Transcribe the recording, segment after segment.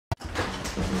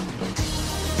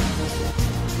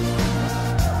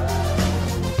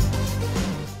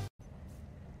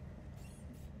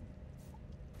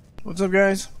What's up,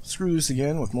 guys? Screw Loose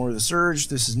again with more of the Surge.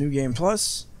 This is New Game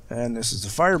Plus, and this is the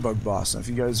Firebug boss. Now, if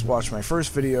you guys watched my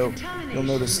first video, you'll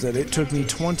notice that it took me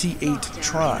 28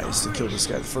 tries to kill this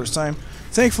guy the first time.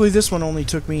 Thankfully, this one only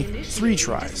took me 3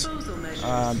 tries.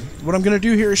 What I'm going to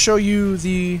do here is show you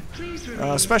the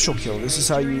special kill. This is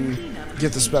how you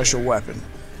get the special weapon.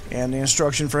 And the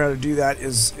instruction for how to do that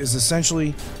is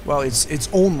essentially, well, it's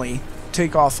only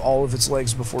take off all of its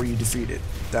legs before you defeat it.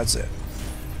 That's it.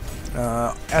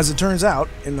 As it turns out,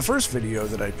 in the first video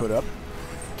that I put up,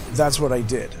 that's what I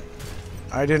did.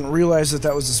 I didn't realize that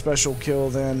that was a special kill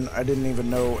then. I didn't even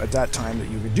know at that time that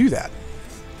you could do that.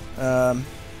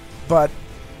 But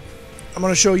I'm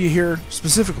going to show you here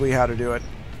specifically how to do it.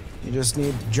 You just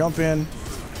need to jump in,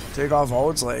 take off all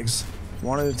its legs,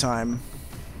 one at a time,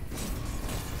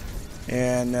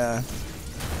 and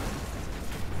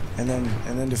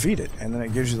then defeat it. And then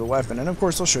it gives you the weapon. And of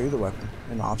course, I'll show you the weapon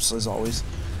in Ops as always.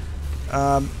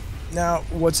 Now,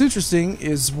 what's interesting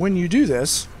is when you do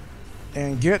this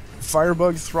and get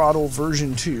Firebug Throttle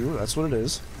version 2, that's what it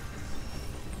is,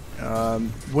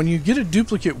 when you get a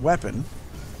duplicate weapon,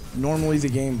 normally the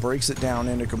game breaks it down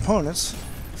into components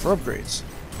for upgrades.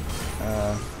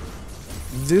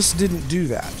 This didn't do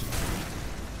that.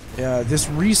 This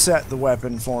reset the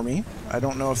weapon for me. I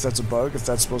don't know if that's a bug, if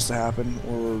that's supposed to happen,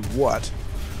 or what.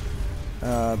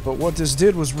 But what this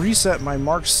did was reset my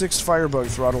Mark 6 Firebug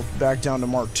throttle back down to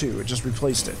Mark 2. It just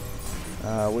replaced it,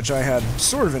 which I had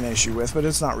sort of an issue with, but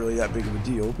it's not really that big of a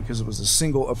deal because it was a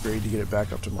single upgrade to get it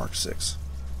back up to Mark 6.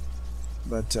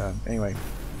 But anyway,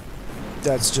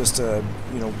 that's just a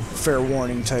fair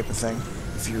warning type of thing.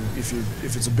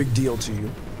 If it's a big deal to you,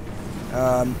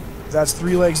 that's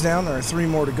 3 legs down. There are 3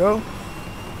 more to go.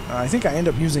 I think I end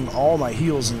up using all my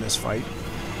heals in this fight.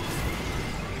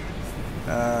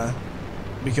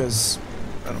 Because,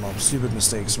 I don't know, stupid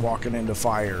mistakes, walking into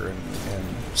fire and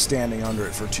standing under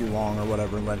it for too long or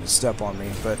whatever and letting it step on me.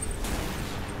 But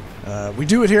we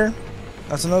do it here.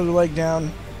 That's another leg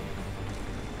down.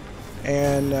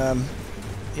 And,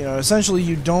 essentially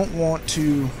you don't want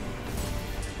to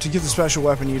get the special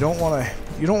weapon, you don't want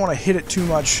to hit it too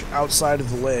much outside of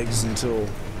the legs until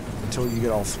you get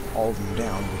all of them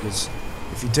down, because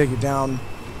if you take it down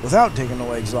without taking the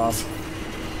legs off,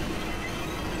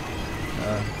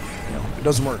 it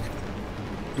doesn't work.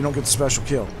 You don't get the special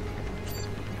kill.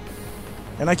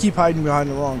 And I keep hiding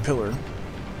behind the wrong pillar.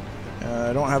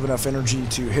 I don't have enough energy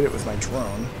to hit it with my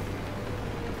drone.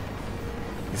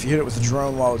 If you hit it with the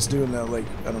drone while it's doing that, like,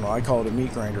 I don't know, I call it a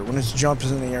meat grinder. When it jumps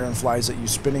in the air and flies at you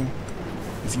spinning,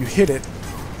 if you hit it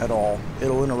at all,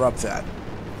 it'll interrupt that.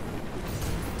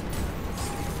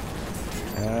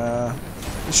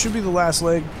 This should be the last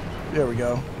leg. There we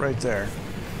go, right there.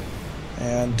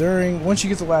 And once you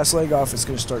get the last leg off, it's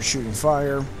going to start shooting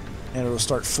fire, and it'll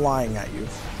start flying at you.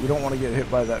 You don't want to get hit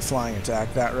by that flying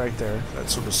attack, that right there, that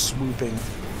sort of swooping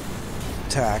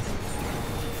attack.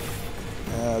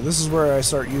 This is where I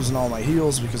start using all my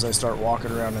heals, because I start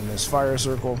walking around in this fire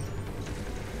circle.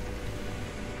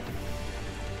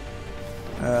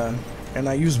 And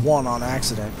I used one on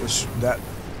accident, which that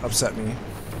upset me.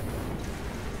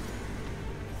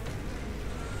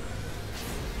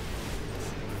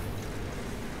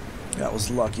 That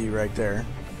was lucky right there.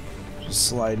 Just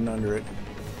sliding under it.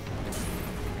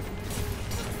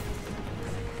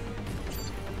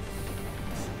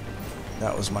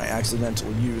 That was my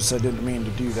accidental use. I didn't mean to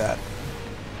do that.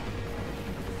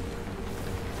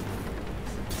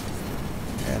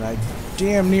 And I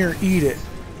damn near eat it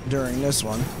during this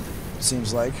one, it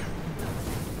seems like.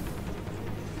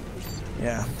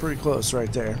 Yeah, pretty close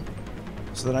right there.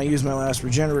 So then I use my last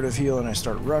regenerative heal and I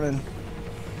start running.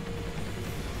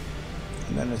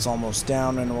 And then it's almost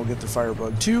down, and we'll get the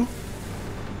Firebug 2.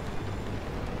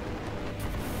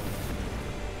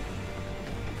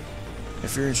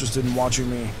 If you're interested in watching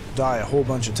me die a whole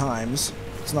bunch of times,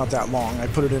 it's not that long. I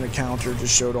put it in a counter,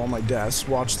 just showed all my deaths.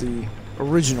 Watch the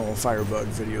original Firebug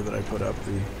video that I put up,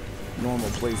 the normal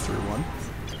playthrough one.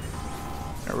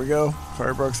 There we go,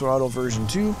 Firebug Throttle version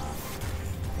 2.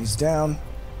 He's down.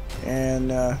 And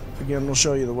again, we'll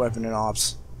show you the weapon in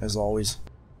Ops, as always.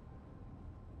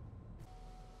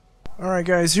 Alright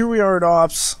guys, here we are at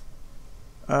Ops.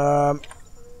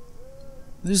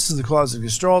 This is the Closet of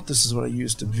Gestalt. This is what I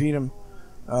used to defeat him.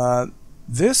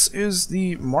 This is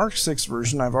the Mark 6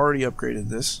 version. I've already upgraded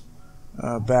this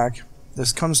back.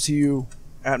 This comes to you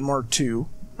at Mark 2,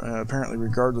 apparently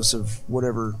regardless of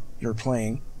whatever you're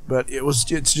playing. But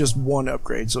it's just one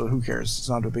upgrade, so who cares? It's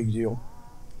not a big deal.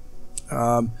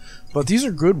 But these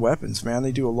are good weapons, man.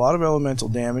 They do a lot of elemental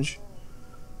damage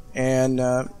and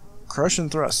crush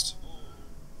and thrust,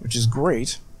 which is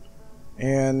great.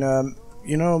 And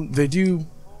you know, they do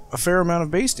a fair amount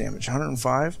of base damage,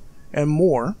 105 and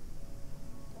more.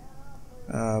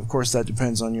 Of course, that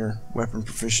depends on your weapon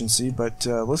proficiency, but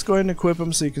let's go ahead and equip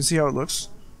them so you can see how it looks.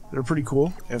 They're pretty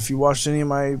cool. If you watched any of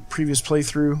my previous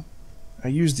playthrough, I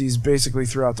used these basically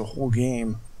throughout the whole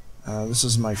game. This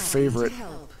is my favorite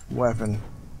weapon.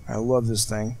 I love this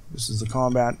thing. This is the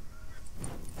combat,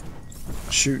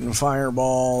 shooting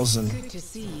fireballs and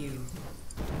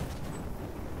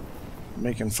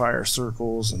making fire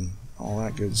circles and all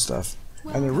that good stuff.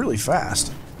 And they're really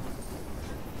fast.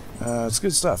 It's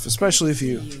good stuff, especially if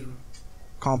you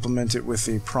complement it with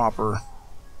the proper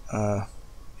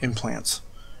implants.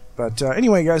 But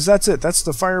anyway, guys, that's it. That's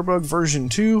the Firebug version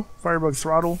 2, Firebug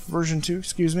Throttle version 2,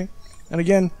 excuse me. And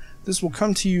again, this will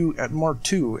come to you at Mark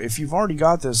 2. If you've already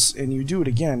got this and you do it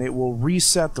again, it will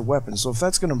reset the weapon. So if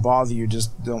that's going to bother you,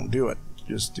 just don't do it.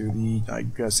 Just do the, I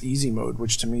guess, easy mode,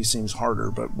 which to me seems harder,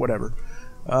 but whatever.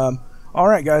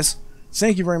 Alright, guys.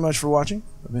 Thank you very much for watching.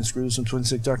 I've been Screwloose from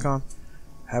TwinstiqLP.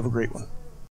 Have a great one.